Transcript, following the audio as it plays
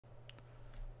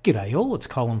G'day all, it's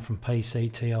Colin from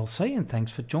PCTLC and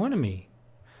thanks for joining me.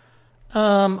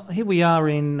 Here we are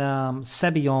in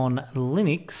Sabayon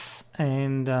Linux,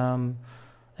 and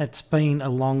it's been a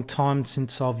long time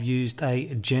since I've used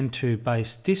a Gentoo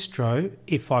based distro,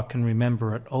 if I can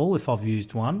remember at all, if I've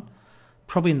used one.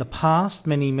 Probably in the past,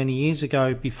 many years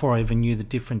ago, before I even knew the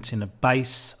difference in a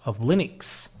base of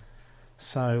Linux.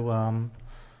 So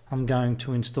I'm going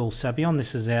to install Sabayon.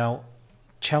 This is our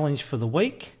challenge for the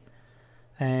week.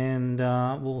 And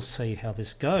we'll see how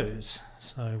this goes.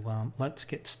 So let's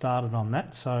get started on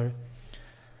that. So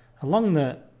along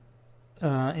the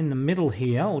in the middle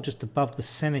here, or just above the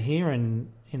center here,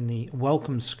 and in the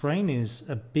welcome screen is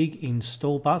a big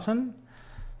install button,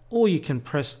 or you can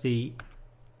press the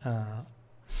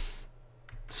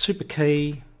super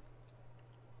key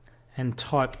and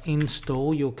type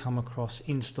install. You'll come across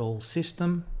install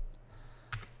system,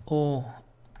 or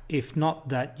if not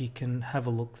that, you can have a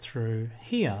look through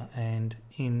here, and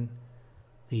in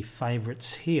the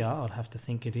favorites here, I'd have to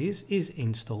think it is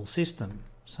install system.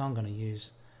 So I'm going to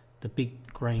use the big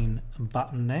green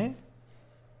button there.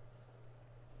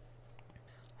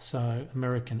 So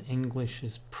American English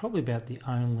is probably about the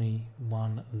only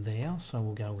one there, so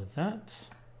we'll go with that.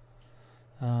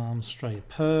 Australia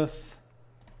Perth,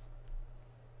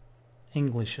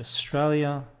 English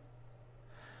Australia.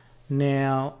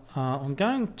 Now I'm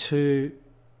going to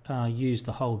use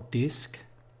the whole disk,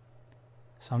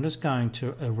 so I'm just going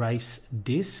to erase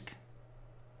disk,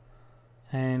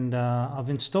 and I've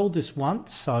installed this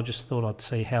once, so I just thought I'd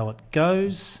see how it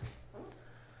goes,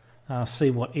 see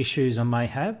what issues I may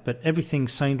have, but everything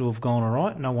seemed to have gone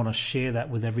alright, and I want to share that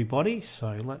with everybody.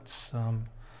 So let's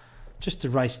just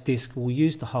erase disk. We'll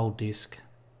use the whole disk.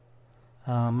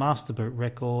 Master boot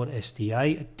record,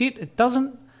 SDA. It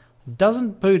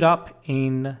doesn't boot up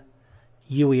in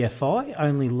UEFI,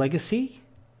 only legacy.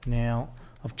 Now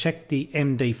I've checked the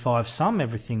MD5 sum,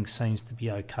 everything seems to be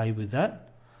okay with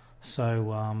that.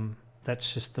 So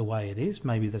that's just the way it is.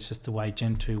 Maybe that's just the way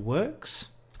Gentoo works.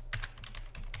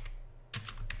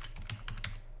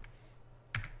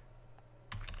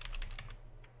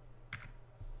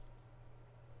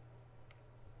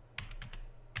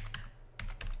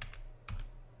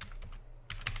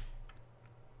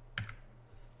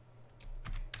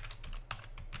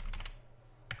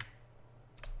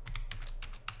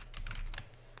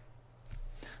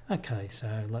 Okay,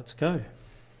 so let's go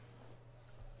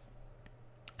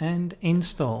and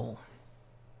install.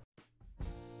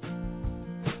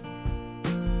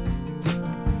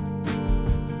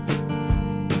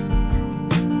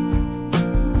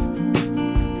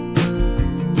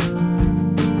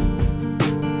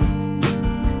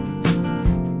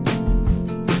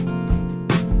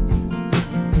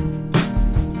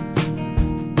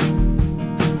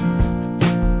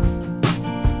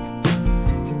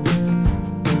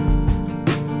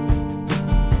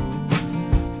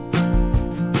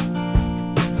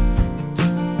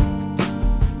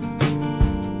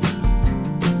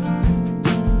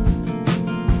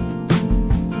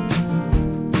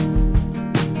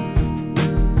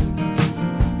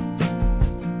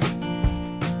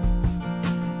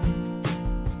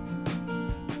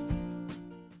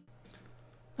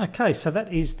 Okay, so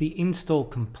that is the install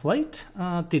complete.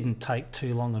 Didn't take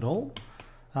too long at all.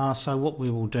 So what we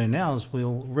will do now is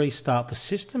we'll restart the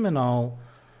system, and I'll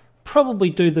probably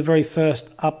do the very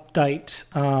first update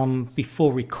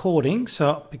before recording.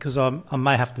 So because I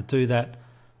may have to do that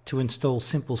to install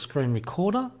Simple Screen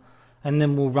Recorder, and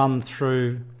then we'll run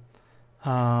through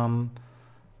the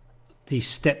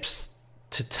steps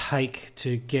to take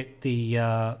to get the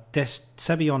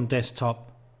Sabayon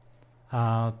desktop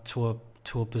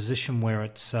to a position where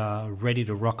it's ready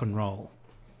to rock and roll.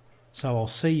 So I'll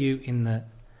see you in the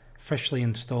freshly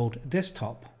installed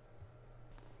desktop.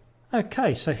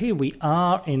 Okay, so here we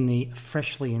are in the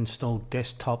freshly installed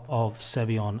desktop of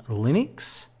Sabayon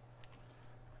Linux.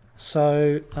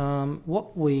 So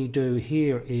what we do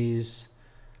here is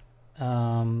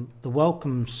the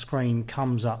welcome screen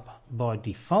comes up by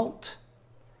default,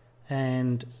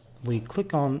 and we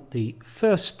click on the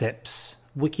first steps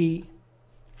wiki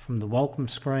from the welcome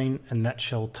screen, and that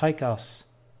shall take us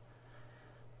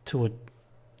to a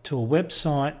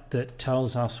website that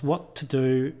tells us what to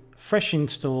do, fresh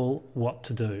install, what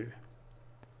to do.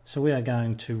 So we are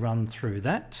going to run through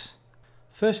that.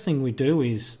 First thing we do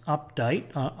is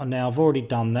update. Now I've already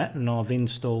done that, and I've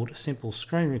installed Simple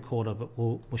Screen Recorder, but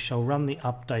we shall run the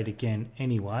update again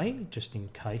anyway, just in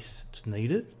case it's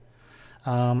needed.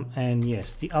 And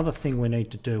yes, the other thing we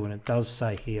need to do, and it does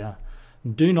say here,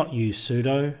 do not use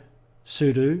sudo,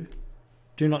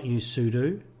 do not use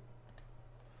sudo.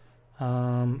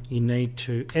 you need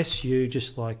to su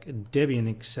just like Debian,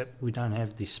 except we don't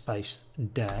have this space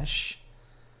dash,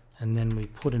 and then we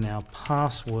put in our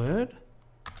password,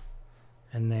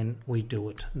 and then we do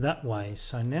it that way.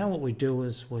 So now what we do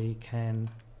is we can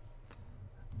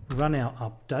run our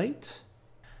update,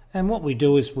 and what we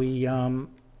do is we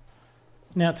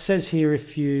now it says here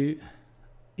if you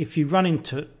run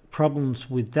into problems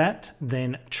with that,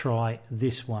 then try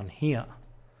this one here.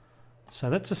 So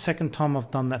that's the second time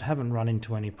I've done that, haven't run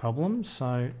into any problems.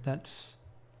 So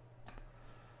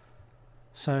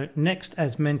next,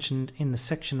 as mentioned in the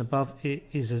section above, it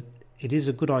is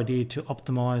a good idea to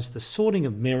optimize the sorting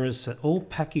of mirrors so that all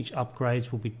package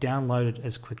upgrades will be downloaded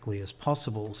as quickly as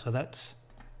possible. So that's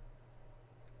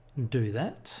do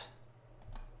that.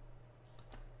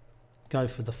 Go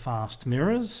for the fast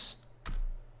mirrors.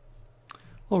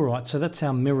 Alright, so that's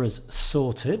our mirrors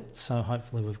sorted. So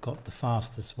hopefully we've got the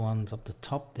fastest ones up the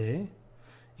top there.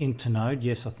 Internode,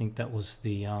 yes, I think that was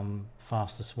the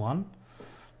fastest one.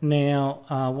 Now,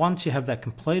 once you have that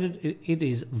completed, it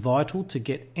is vital to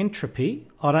get entropy.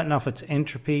 I don't know if it's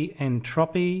entropy,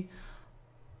 entropy,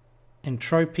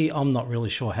 I'm not really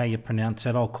sure how you pronounce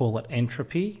that. I'll call it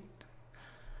entropy.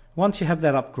 Once you have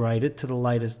that upgraded to the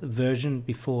latest version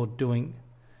before doing...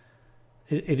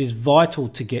 It is vital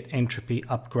to get entropy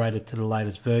upgraded to the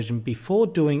latest version before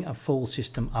doing a full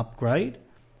system upgrade.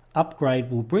 Upgrade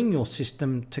will bring your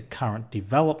system to current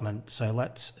development. So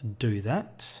let's do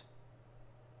that.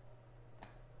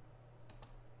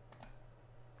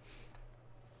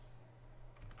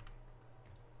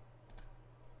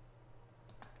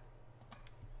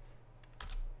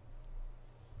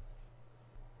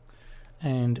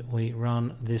 And we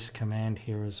run this command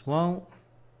here as well.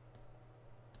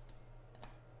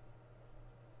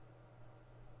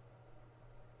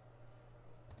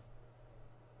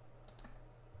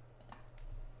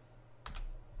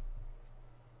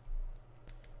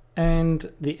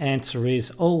 And the answer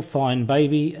is all fine,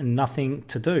 baby, and nothing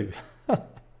to do.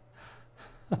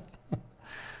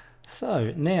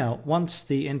 So now, once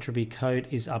the entropy code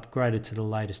is upgraded to the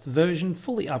latest version,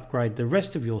 fully upgrade the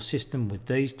rest of your system with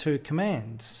these two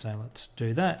commands. So let's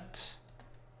do that.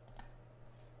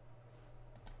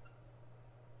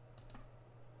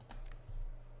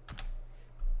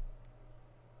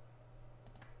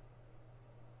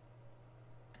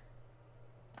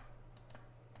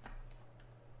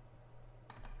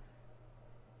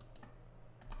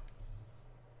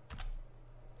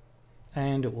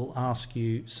 And it will ask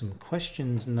you some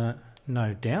questions,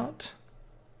 no doubt.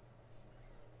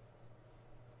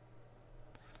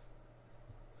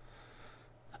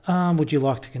 Would you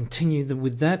like to continue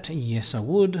with that? Yes, I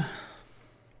would.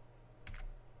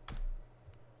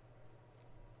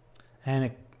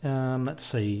 And let's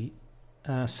see,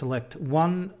 select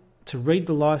 1 to read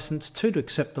the license, 2 to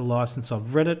accept the license,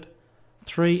 I've read it,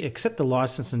 3 accept the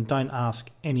license and don't ask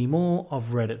any more,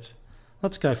 I've read it.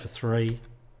 Let's go for 3.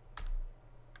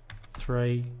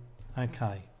 3,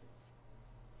 okay.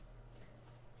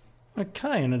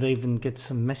 Okay, and it even gets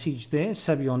a message there.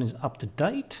 Sabayon is up to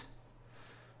date.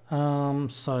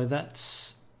 So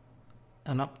that's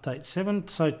an update 7.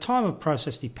 So time of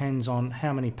process depends on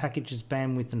how many packages,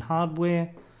 bandwidth and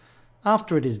hardware.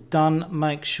 After it is done,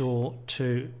 make sure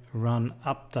to run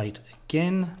update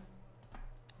again,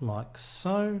 like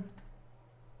so.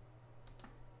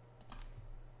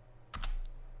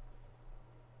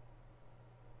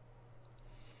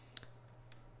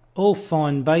 All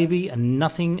fine, baby, and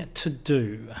nothing to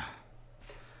do.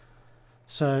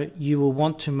 So you will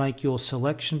want to make your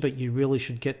selection, but you really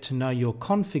should get to know your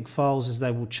config files as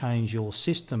they will change your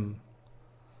system.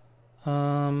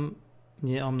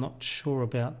 Yeah, I'm not sure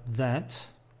about that.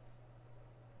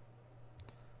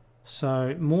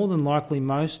 So more than likely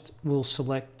most will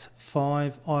select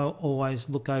 5. I'll always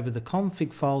look over the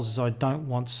config files as I don't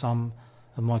want some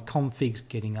of my configs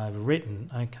getting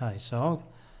overwritten. Okay, so I'll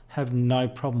have no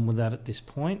problem with that at this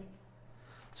point.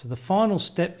 So the final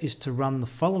step is to run the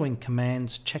following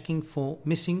commands, checking for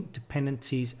missing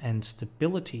dependencies and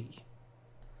stability.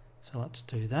 So let's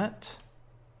do that.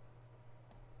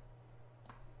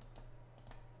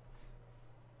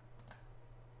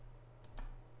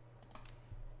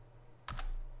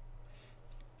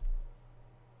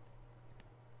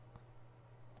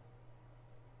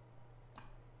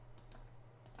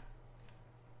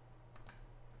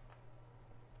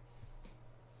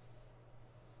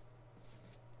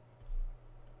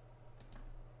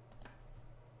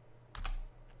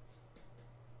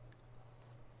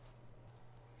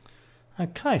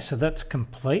 Okay, so that's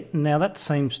complete. Now that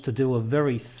seems to do a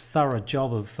very thorough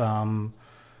job of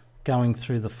going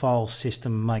through the file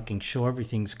system, making sure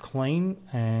everything's clean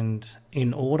and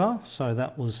in order. So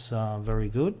that was very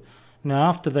good. Now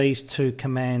after these two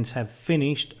commands have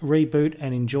finished, reboot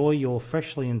and enjoy your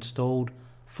freshly installed,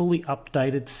 fully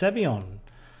updated Sabayon.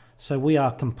 So we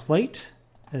are complete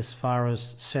as far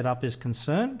as setup is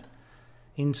concerned.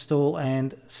 Install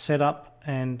and setup,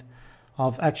 and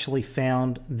I've actually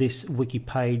found this wiki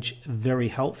page very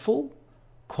helpful,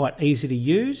 quite easy to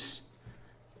use,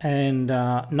 and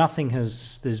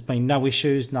there's been no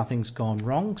issues, nothing's gone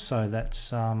wrong, so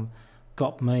that's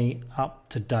got me up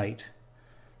to date.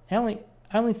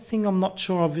 Only thing I'm not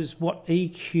sure of is what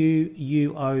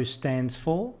EQUO stands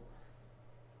for.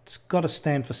 It's got to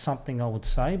stand for something, I would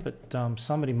say, but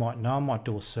somebody might know. I might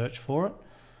do a search for it.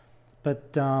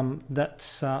 But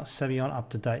that's Sabayon up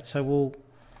to date. So we'll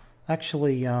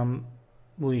actually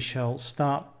we shall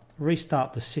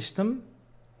restart the system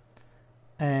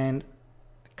and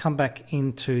come back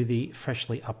into the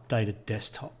freshly updated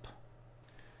desktop.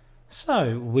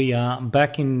 So we are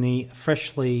back in the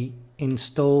freshly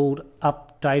installed,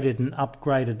 updated and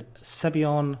upgraded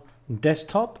Sabayon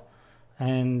desktop,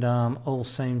 and all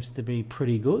seems to be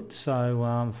pretty good.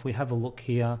 So if we have a look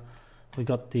here, we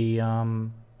got the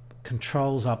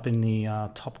controls up in the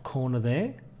top corner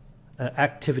there,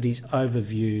 activities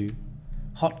overview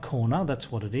hot corner,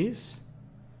 that's what it is.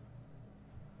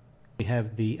 We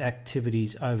have the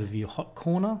activities overview hot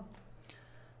corner.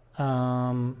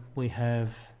 We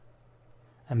have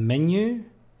a menu.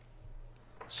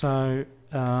 So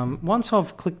once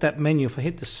I've clicked that menu, if I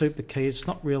hit the super key, it's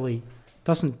not really,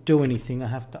 doesn't do anything. I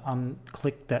have to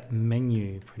unclick that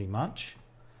menu pretty much.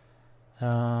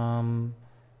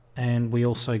 And we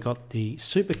also got the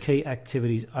super key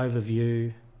activities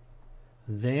overview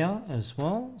there as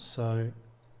well. So,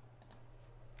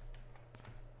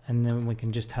 and then we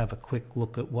can just have a quick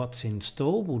look at what's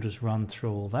installed. We'll just run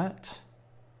through all that.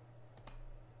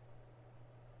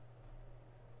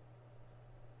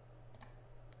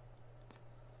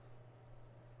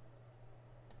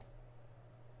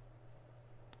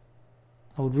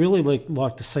 I would really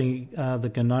like to see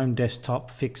the GNOME desktop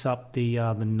fix up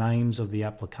the names of the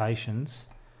applications,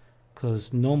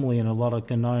 because normally in a lot of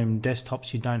GNOME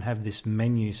desktops you don't have this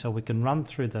menu, so we can run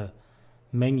through the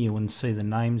menu and see the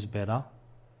names better.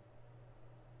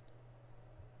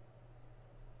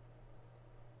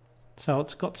 So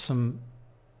it's got some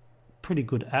pretty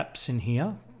good apps in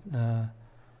here.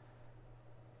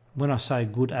 When I say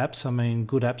good apps, I mean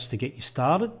good apps to get you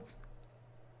started.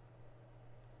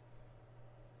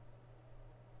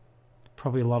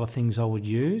 Probably a lot of things I would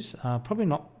use. Probably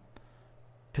not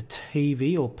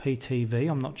PTV or PTV.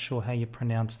 I'm not sure how you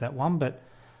pronounce that one, but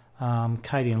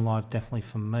KDN Live definitely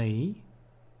for me.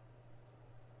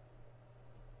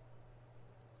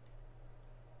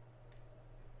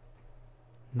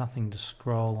 Nothing to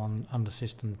scroll on under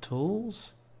System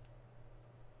Tools.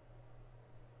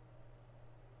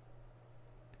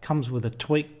 Comes with a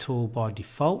tweak tool by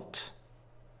default.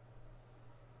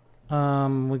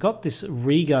 We got this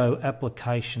Rego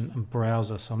application and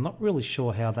browser, so I'm not really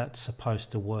sure how that's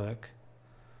supposed to work.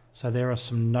 So there are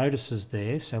some notices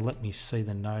there, so let me see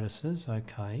the notices.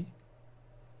 Okay.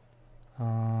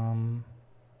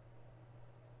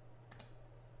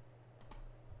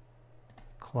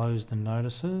 Close the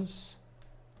notices.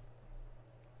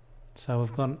 So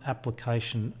we've got an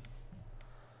application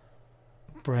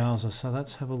browser, so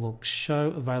let's have a look. Show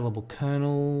available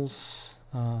kernels.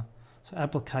 So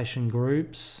application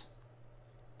groups,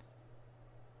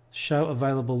 show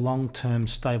available long-term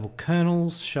stable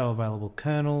kernels, show available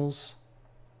kernels,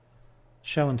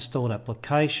 show installed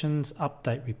applications,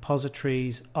 update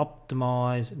repositories,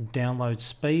 optimize download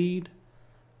speed,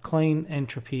 clean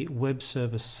entropy web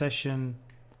service session,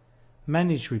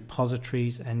 manage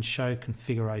repositories, and show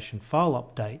configuration file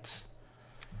updates.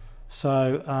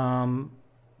 So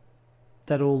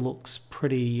that all looks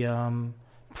pretty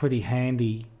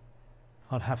handy.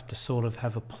 I'd have to sort of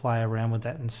have a play around with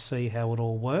that and see how it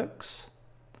all works.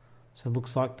 So it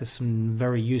looks like there's some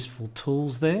very useful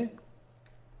tools there.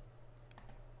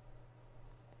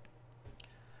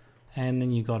 And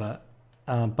then you've got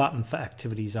a button for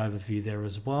activities overview there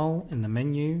as well in the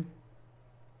menu.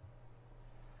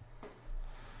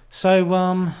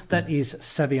 So that is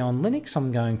Sabayon Linux.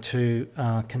 I'm going to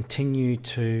continue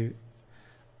to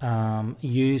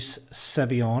use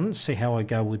Sabayon, see how I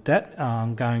go with that.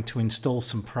 I'm going to install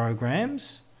some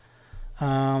programs.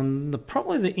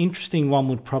 Probably the interesting one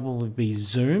would probably be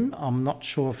Zoom. I'm not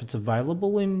sure if it's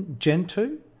available in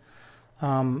Gentoo.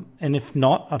 And if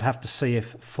not, I'd have to see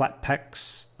if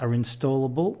Flatpaks are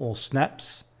installable or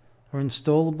Snaps are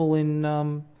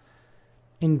installable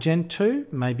in Gentoo.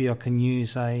 Maybe I can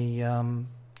use an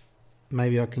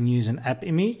app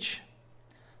image.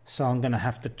 So I'm going to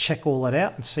have to check all that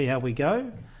out and see how we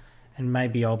go. And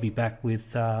maybe I'll be back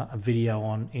with a video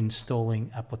on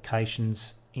installing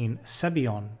applications in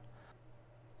Sabayon.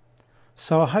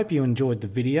 So I hope you enjoyed the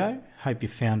video. Hope you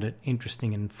found it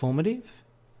interesting and informative.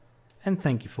 And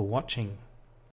thank you for watching.